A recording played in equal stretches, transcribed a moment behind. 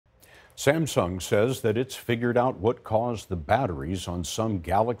Samsung says that it's figured out what caused the batteries on some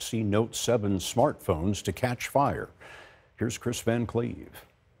Galaxy Note 7 smartphones to catch fire. Here's Kris Van Cleave.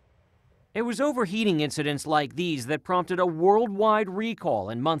 It was overheating incidents like these that prompted a worldwide recall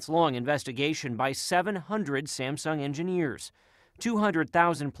and months-long investigation by 700 Samsung engineers.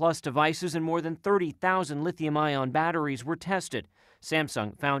 200,000 plus devices and more than 30,000 lithium-ion batteries were tested.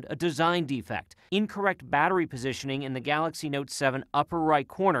 Samsung found a design defect. Incorrect battery positioning in the Galaxy Note 7 upper right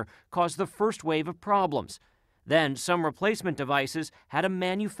corner caused the first wave of problems. Then some replacement devices had a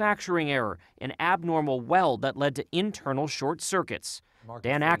manufacturing error, an abnormal weld that led to internal short circuits.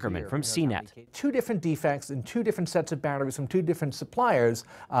 Dan Ackerman from CNET. Two different defects in two different sets of batteries from two different suppliers,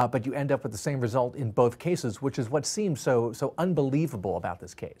 but you end up with the same result in both cases, which is what seems so unbelievable about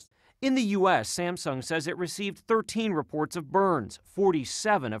this case. In the U.S., Samsung says it received 13 reports of burns,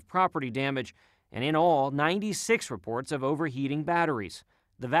 47 of property damage, and in all, 96 reports of overheating batteries.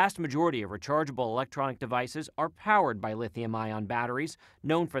 The vast majority of rechargeable electronic devices are powered by lithium-ion batteries,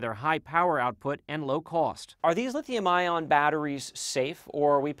 known for their high power output and low cost. Are these lithium-ion batteries safe,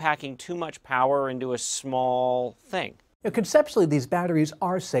 or are we packing too much power into a small thing? Conceptually, these batteries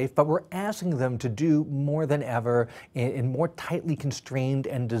are safe, but we're asking them to do more than ever in more tightly constrained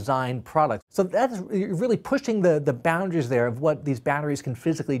and designed products. So that's really pushing the boundaries there of what these batteries can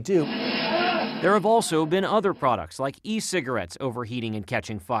physically do. There have also been other products like e-cigarettes overheating and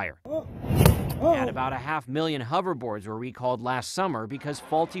catching fire. And about 500,000 hoverboards were recalled last summer because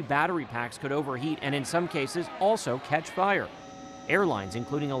faulty battery packs could overheat and in some cases also catch fire. Airlines,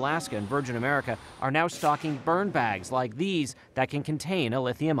 including Alaska and Virgin America, are now stocking burn bags like these that can contain a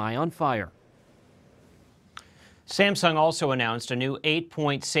lithium-ion fire. Samsung also announced a new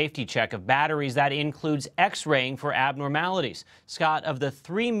 8-point safety check of batteries that includes X-raying for abnormalities. Scott, of the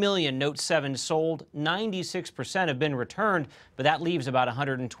 3 million Note 7 sold, 96% have been returned, but that leaves about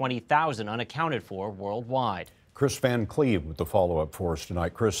 120,000 unaccounted for worldwide. Kris Van Cleave with the follow-up for us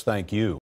tonight. Kris, thank you.